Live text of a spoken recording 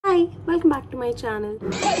Hi, welcome back to my channel.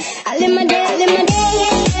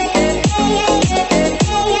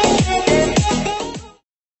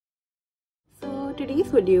 So today's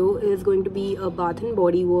video is going to be a Bath &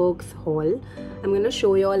 Body Works haul. I'm going to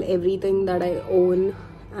show you all everything that I own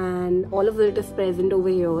and all of it is present over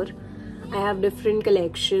here. I have different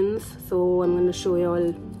collections, so I'm going to show you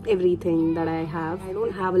all everything that I have. I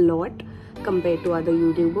don't have a lot compared to other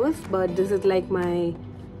YouTubers, but this is like my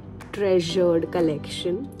treasured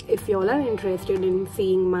collection. If y'all are interested in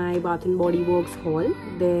seeing my Bath & Body Works haul,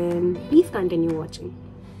 then please continue watching.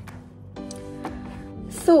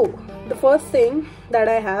 So the first thing that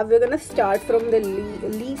I have, we're gonna start from the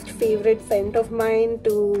least favorite scent of mine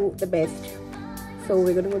to the best. So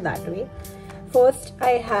we're gonna go that way. First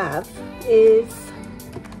I have is,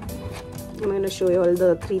 I'm gonna show you all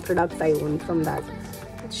the 3 products I own from that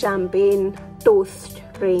Champagne Toast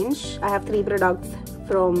range. I have 3 products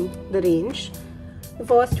from the range. The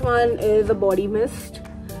first one is a body mist.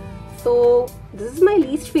 So this is my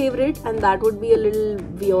least favorite, and that would be a little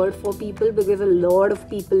weird for people because a lot of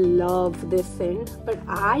people love this scent, but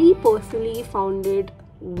I personally found it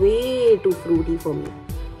way too fruity for me.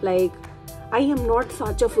 Like, I am not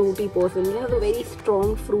such a fruity person. It has a very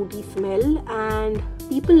strong fruity smell and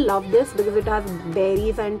people love this because it has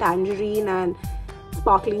berries and tangerine and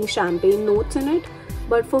sparkling champagne notes in it.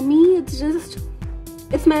 But for me, it's just,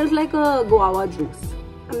 it smells like a guava juice.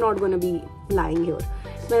 I'm not gonna be lying here.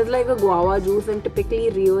 It smells like a guava juice, and typically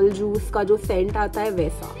real juice का जो scent आता है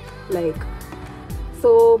वैसा. Like,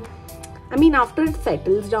 so I mean, after it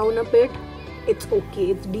settles down a bit, it's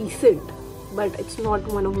okay, it's decent, but it's not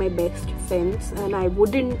one of my best scents, and I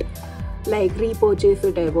wouldn't like repurchase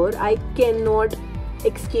it ever. I cannot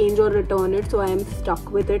exchange or return it, so I am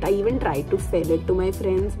stuck with it. I even tried to sell it to my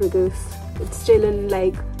friends because it's still in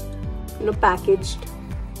like, you know, packaged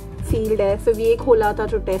sealed hai. So we khola tha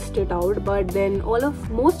to test it out, but then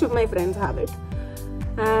most of my friends have it,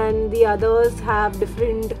 and the others have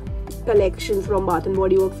different collections from Bath &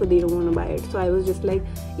 Body Works, so they don't want to buy it. So I was just like,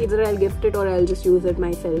 either I'll gift it or I'll just use it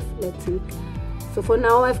myself. Let's see. So for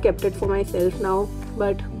now I've kept it for myself now,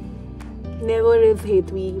 but never is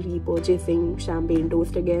Hetvi repurchasing Champagne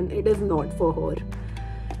Toast again. It is not for her.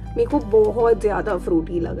 मेरे को बहुत ज़्यादा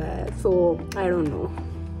fruity लगा है, so I don't know.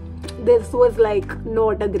 This was like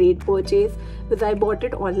not a great purchase because I bought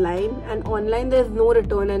it online, and online there's no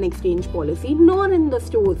return and exchange policy, nor in the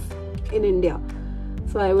stores in India.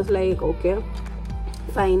 So I was like, okay,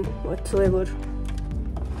 fine, whatsoever.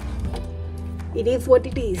 It is what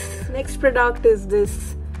it is. Next product is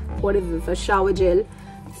this. What is this? A shower gel.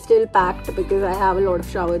 Still packed because I have a lot of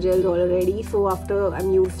shower gels already. So after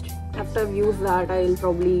I've used that, I'll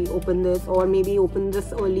probably open this, or maybe open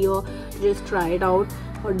this earlier to just try it out,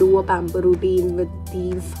 or do a pamper routine with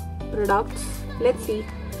these products. Let's see.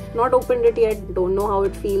 Not opened it yet, don't know how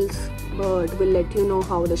it feels, but we'll let you know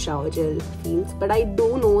how the shower gel feels. But I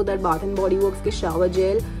do know that Bath & Body Works ke shower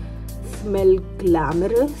gel smell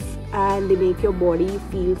glamorous and they make your body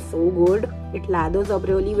feel so good. It lathers up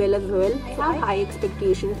really well as well. I have high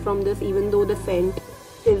expectations from this, even though the scent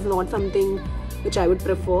is not something which I would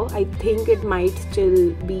prefer. I think it might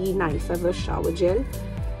still be nice as a shower gel.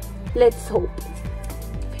 Let's hope.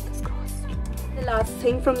 Fingers crossed. The last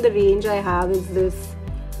thing from the range I have is this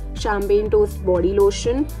Champagne Toast body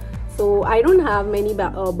lotion. So I don't have many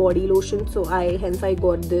body lotions, so hence I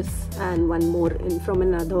got this and one more from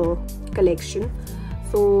another collection.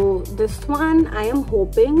 So this one, I am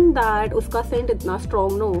hoping that uska scent itna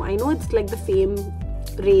strong no. I know it's like the same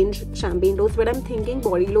range Champagne Toast, but I'm thinking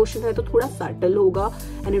body lotion hai to thoda subtle hoga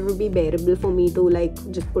and it would be bearable for me to like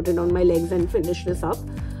just put it on my legs and finish this up.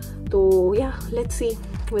 So yeah, let's see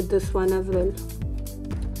with this one as well.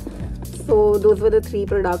 So those were the 3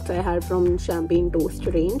 products I had from Champagne Toast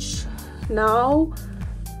range. Now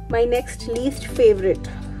my next least favorite.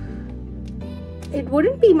 It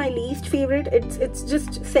wouldn't be my least favorite, it's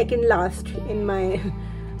just second last in my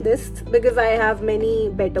list because I have many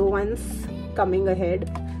better ones coming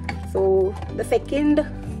ahead. So the second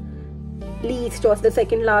least or the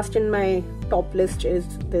second last in my top list is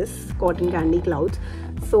this Cotton Candy Clouds.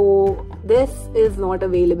 So this is not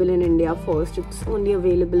available in India first. It's only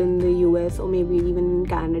available in the US or maybe even in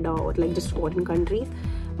Canada or like just foreign countries.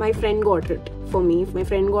 My friend got it for me. My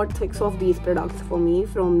friend got 6 of these products for me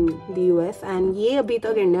from the US, and ये अभी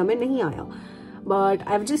तक India में नहीं आया. But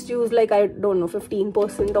I've just used like, I don't know,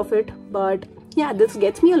 15% of it. But yeah, this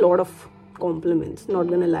gets me a lot of compliments, not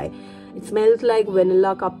gonna lie. It smells like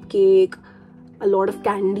vanilla cupcake, a lot of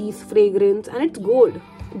candies fragrance, and it's good.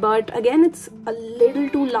 But again, it's a little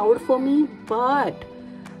too loud for me, but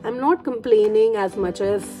I'm not complaining as much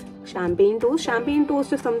as champagne toast. Champagne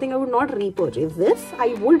toast is something I would not repurchase. This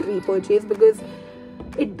I would repurchase because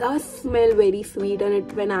it does smell very sweet,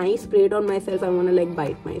 and when I spray it on myself, I want to like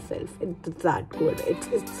bite myself. It's that good.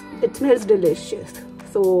 It smells delicious.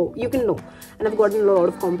 So you can know. And I've gotten a lot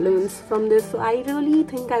of compliments from this. So I really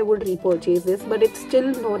think I would repurchase this, but it's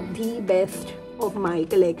still not the best of my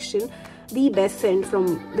collection. The best scent from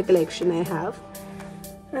the collection I have.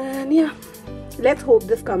 And yeah, let's hope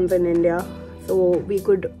this comes in India. So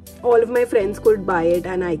all of my friends could buy it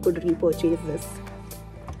and I could repurchase this.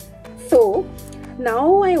 So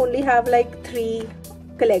now I only have like 3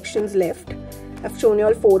 collections left. I've shown you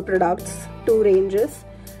all 4 products, 2 ranges,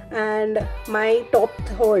 and my top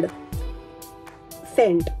 3rd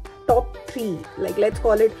scent, top 3, like let's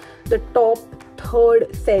call it the top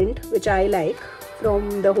 3rd scent which I like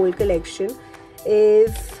from the whole collection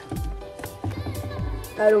is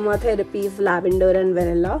Aromatherapy's Lavender and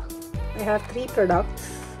Vanilla. I have 3 products.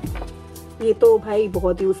 ये तो भाई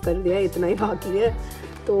बहुत use कर दिया, इतना ही बाकी है.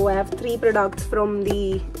 तो I have 3 products from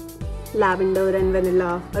the Lavender and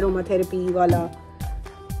Vanilla Aromatherapy वाला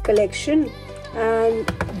collection,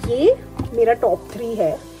 and ये मेरा top 3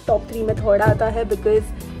 है. Top 3 में 3rd आता है because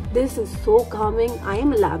this is so calming. I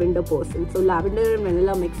am a lavender person, so lavender and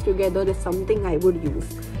vanilla mixed together is something I would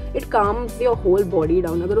use. It calms your whole body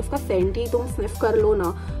down. अगर उसका scent ही तुम sniff कर लो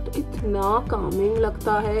ना तो इतना calming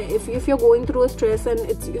लगता है. If you're going through a stress and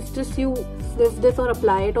it's just you sniff this or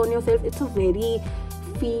apply it on yourself, it's a very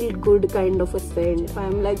feel good kind of a scent. If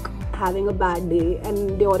I'm like having a bad day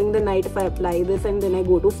and during the night if I apply this and then I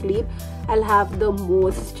go to sleep, I'll have the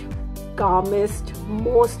most calmest,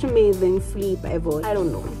 most amazing sleep ever. I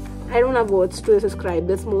don't know. I don't have words to describe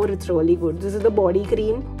this more. It's really good. This is the body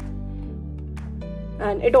cream.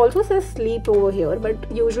 And it also says sleep over here. But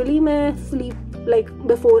usually मैं sleep, like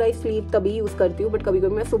before I sleep तभी use करती हूँ. But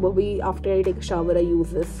कभी-कभी मैं सुबह भी after I take a shower I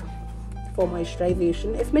use this for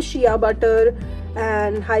moisturization. इसमें shea butter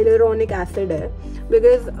and hyaluronic acid है.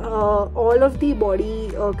 Because all of the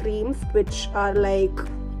body creams which are like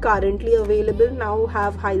currently available now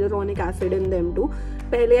have hyaluronic acid in them too.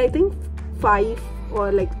 पहले I think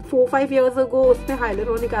 4-5 years ago उसमें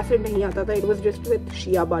hyaluronic acid नहीं आता था. It was just with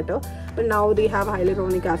shea butter. But now they have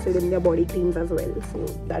hyaluronic acid in their body creams as well. So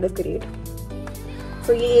that is great.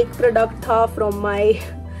 So ये एक product था from my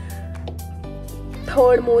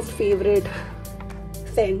 3rd most favorite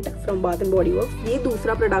scent from Bath and Body Works. ये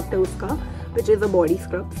दूसरा product है उसका, which is a body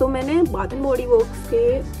scrub. So मैंने Bath and Body Works के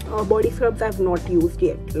body scrubs I have not used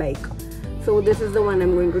yet. Like, so this is the one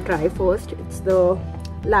I'm going to try first. It's the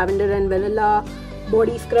Lavender and Vanilla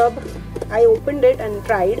body scrub. I opened it and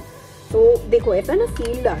tried. So देखो ऐसा ना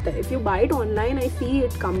sealed आता है. If you buy it online, I see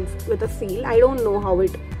it comes with a seal. I don't know how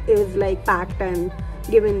it is like packed and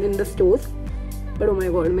given in the stores. But oh my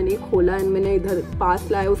god, मैंने खोला and मैंने इधर पास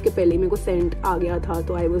लाया उसके पहले मेरे को scent आ गया था.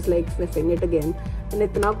 तो I was like sniffing it again. मैंने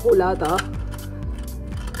इतना खोला था.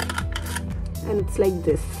 And it's like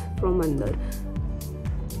this from under.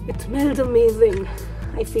 It smells amazing.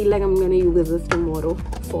 I feel like I'm gonna use this tomorrow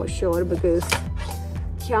for sure because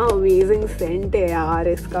क्या amazing scent है यार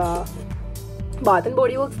इसका. Bath and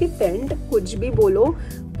Body Works की scent कुछ भी बोलो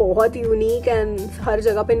बहुत unique and हर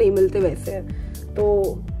जगह पे नहीं मिलते वैसे. तो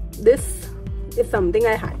this is something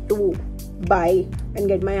I had to buy and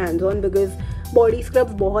get my hands on because body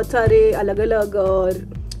scrubs बहुत सारे अलग-अलग और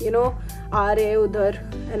you know आ रहे हैं उधर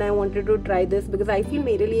and I wanted to try this because I feel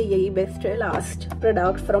मेरे लिए यही best है. Last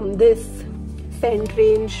product from this scent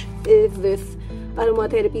range is this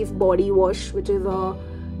Aromatherapy's body wash, which is a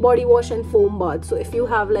body wash and foam bath. So if you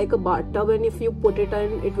have like a bathtub and if you put it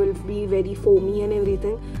in, it will be very foamy and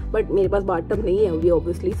everything. But मेरे पास bathtub नहीं है अभी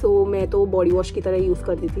obviously, so मैं तो body wash की तरह use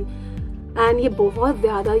करती थी. And ये बहुत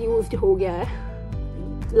ज़्यादा used हो गया है.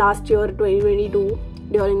 Last year 2022,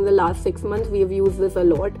 during the last 6 months, we have used this a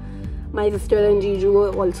lot. My sister and Jiju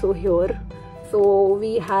were also here, so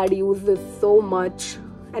we had used this so much.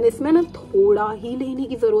 And इसमें ना थोड़ा ही लेने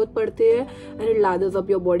की ज़रूरत पड़ती है and it lathers up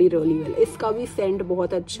your body really well. इसका भी scent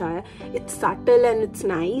बहुत अच्छा है. It's subtle and it's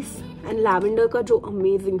nice. And lavender का जो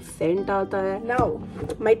amazing scent आता है. Now,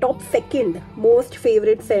 my top 2nd most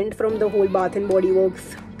favorite scent from the whole Bath and Body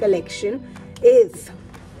Works collection is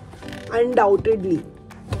undoubtedly.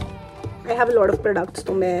 I have a lot of products,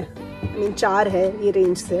 तो मैं 4 है ये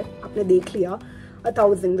range से. आपने देख लिया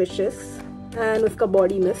 1000 Wishes and उसका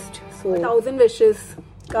body mist. So 1000 Wishes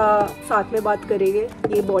का साथ में बात करेंगे.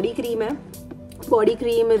 ये बॉडी क्रीम है. Body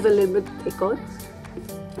cream is a little bit thicker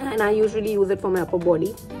and I usually use it for my upper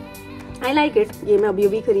body. I like it. ये मैं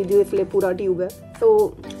अभी खरीदी हूँ इसलिए पूरा ट्यूब है.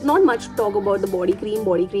 So not much talk about the body cream.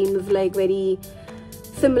 Body cream is like very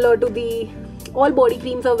similar to the all body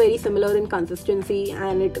creams are very similar in consistency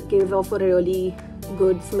and it gives off a really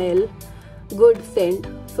good smell, good scent.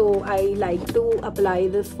 So I like to apply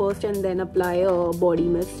this first and then apply a body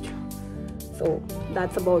mist. So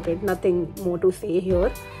that's about it, nothing more to say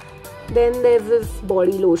here. Then there's this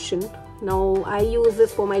body lotion. Now I use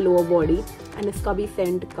this for my lower body and इसका भी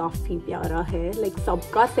scent काफ़ी प्यारा है. Like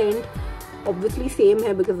सबका scent obviously same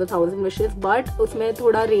है because the 1000 wishes, but उसमें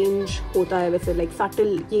थोड़ा range होता है वैसे, like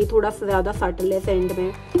subtle. ये थोड़ा ज़्यादा subtle है scent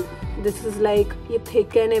में. This is like ये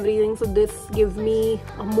thick and everything, so this gives me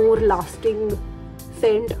a more lasting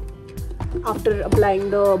scent after applying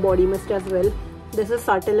the body mist as well. This is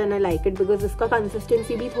subtle and I like it because इसका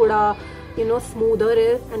consistency भी थोड़ा smoother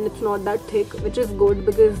है and it's not that thick, which is good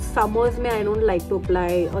because summers में I don't like to apply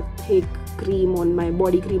a thick cream on my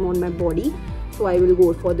body so I will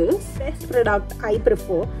go for this. Best product I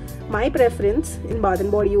prefer, my preference in Bath and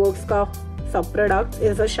Body Works का sub product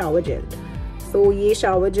is a shower gel. So ये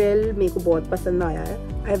shower gel मेरे को बहुत पसंद आया है.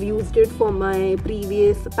 I've used it for my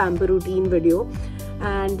previous pamper routine video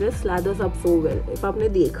and this lathers up so well. If आपने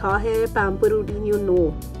देखा है pamper routine, you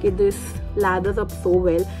know कि this lathers up so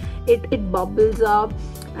well. It bubbles up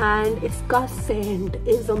and इसका scent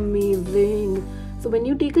is amazing. So when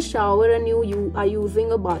you take a shower and you are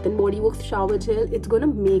using a Bath and Body Works shower gel, it's gonna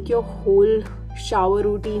make your whole shower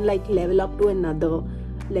routine like level up to another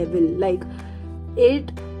level. Like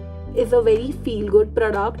it is a very feel good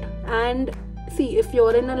product. And see, if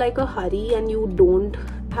you're in a hurry and you don't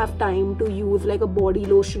have time to use like a body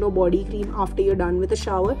lotion or body cream after you're done with a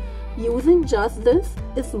shower, using just this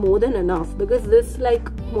is more than enough because this like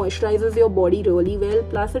moisturizes your body really well,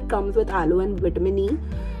 plus it comes with aloe and vitamin E.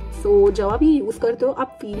 So जब आप ये use करते हो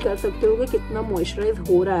आप feel कर सकते हो कि कितना मॉइस्चराइज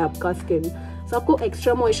हो रहा है आपका स्किन. सो आपको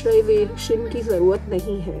एक्स्ट्रा मॉइस्चराइजेशन की ज़रूरत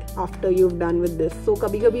नहीं है after you have done with this. सो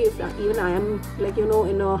कभी कभी even I am like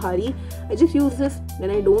in a Hari, I just use this, then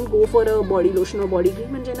I don't go for a body lotion और body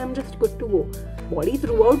cream and then I am just good to go. Body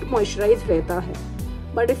through out moisturise रहता है,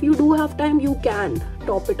 but if you do have time you can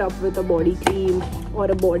top it up with a body cream or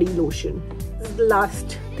a body lotion. This is the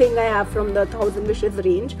last thing I have from the 1000 Wishes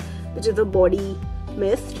range, which is a body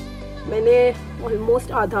mist. मैंने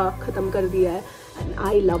almost आधा ख़त्म कर दिया है and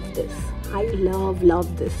I love this. I love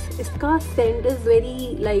this. इसका scent is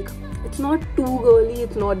very like, it's not too girly,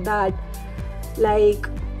 it's not that like,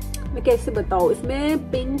 मैं कैसे बताऊँ,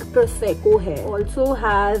 इसमें pink prosecco है, also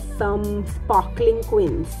has some sparkling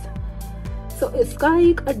quince. So इसका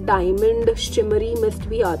एक डायमंड शिमरी मिस्ट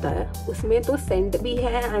भी आता है, उसमें तो सेंट भी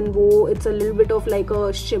है एंड वो it's a little bit of like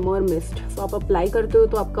a shimmer mist. सो आप अप्लाई करते हो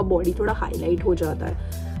तो आपका बॉडी थोड़ा हाईलाइट हो जाता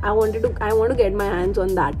है. I want to get my hands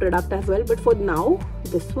on that product as well, but for now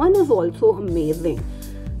this one is also amazing.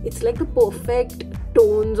 It's like the perfect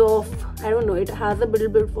tones of, I don't know, it has a little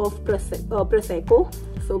bit of prosecco.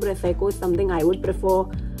 So prosecco is something I would prefer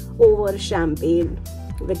over champagne,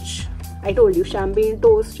 which I told you, champagne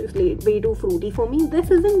toast is way too fruity for me. This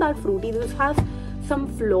isn't that fruity. This has some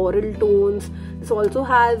floral tones. This also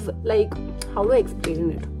has like, how do I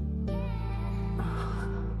explain it?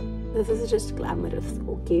 This is just glamorous,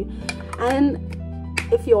 okay? And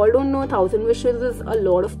if you all don't know, 1000 Wishes is a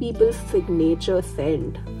lot of people's signature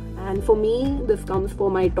scent. And for me, this comes for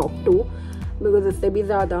my top 2. Because इससे भी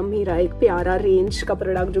ज़्यादा मेरा एक प्यारा range का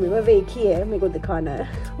product जो मेरे पास एक ही है, मेरे को दिखाना है.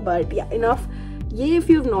 But yeah, enough. Yeah, if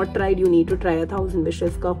you've not tried, you need to try a 1000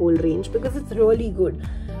 Wishes ka whole range because it's really good.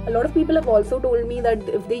 A lot of people have also told me that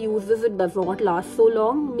if they use this, it does not last so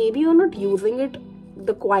long. Maybe you're not using it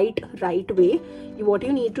the quite right way. What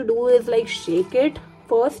you need to do is like shake it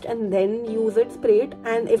first and then use it, spray it.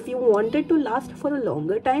 And if you want it to last for a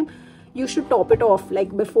longer time, you should top it off.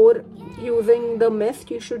 Like before using the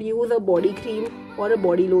mist, you should use a body cream or a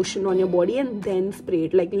body lotion on your body and then spray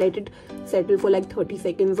it. Like let it settle for like 30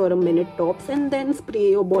 seconds or a minute tops and then spray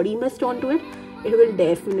your body mist onto it. It will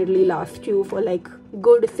definitely last you for like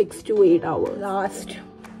good 6 to 8 hours. Last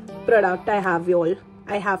product I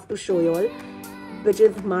have to show y'all, which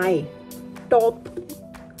is my top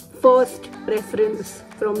first preference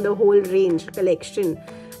from the whole range collection.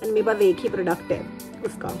 And मेरे पास एक ही product है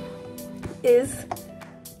उसका, is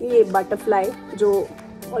ये butterfly जो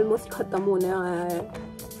almost ख़त्म होने आया है.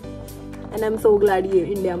 And I'm so glad ये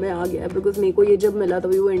इंडिया में आ गया है because मेरे को ये जब मिला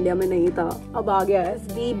तभी वो इंडिया में नहीं था, अब आ गया है.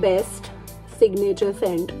 The best signature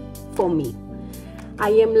scent for me. I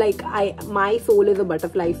am like, my soul is a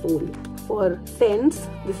butterfly soul. For scents,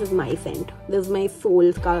 this is my scent. This is my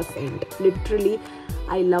soul's ka scent. Literally,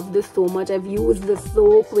 I love this so much. I've used this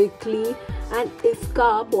so quickly. And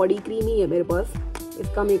इसका body cream ही है मेरे पास.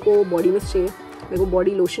 इसका मेरे को body mist चाहिए. मेरे को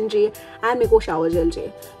body lotion चाहिए एंड मेरे को शावर जेल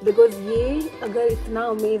चाहिए, बिकॉज ये अगर इतना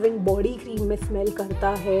अमेजिंग बॉडी क्रीम में स्मेल करता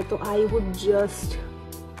है तो I would just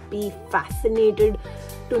be fascinated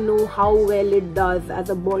to know how well it does as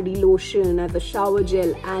a body lotion, as a shower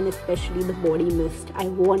gel, and especially the body mist. I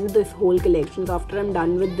want this whole collection. So after I'm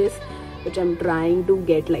done with this, which I'm trying to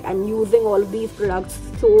get, like I'm using all of these products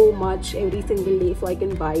so much every single day, so I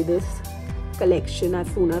can buy this collection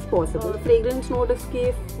as soon as possible. Fragrance note इसके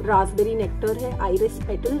raspberry nectar है, iris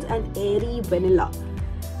petals and airy vanilla.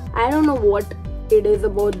 I don't know what it is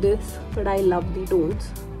about this, but I love the tones.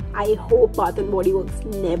 I hope Bath & Body Works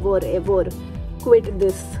never ever quit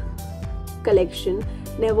this collection,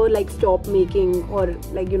 never like stop making or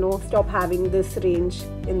like, you know, stop having this range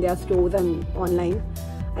in their stores and online.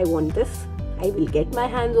 I want this. I will get my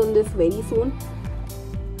hands on this very soon,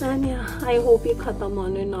 and yeah, I hope ये खत्म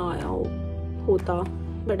होने ना आया होता.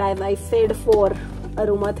 But as I said for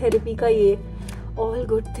aromatherapy का ये all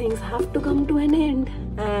good things have to come to an end,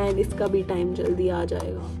 and इसका भी time जल्दी आ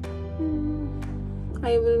जाएगा.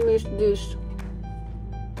 I will miss this.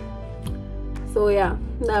 So yeah,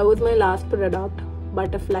 that was my last product,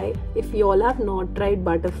 Butterfly. If you all have not tried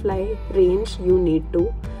Butterfly range, you need to.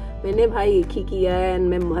 मैंने भाई एक ही किया है and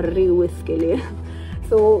मैं मर रही हूँ इसके लिए.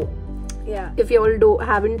 So yeah, if you all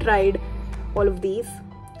haven't tried all of these,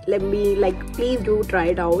 let me please do try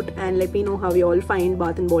it out and let me know how you all find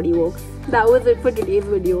Bath & Body Works. That was it for today's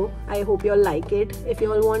video. I hope you all like it. If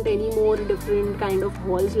you all want any more different kind of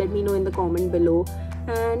hauls, let me know in the comment below.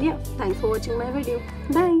 And yeah, thanks for watching my video.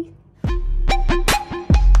 Bye.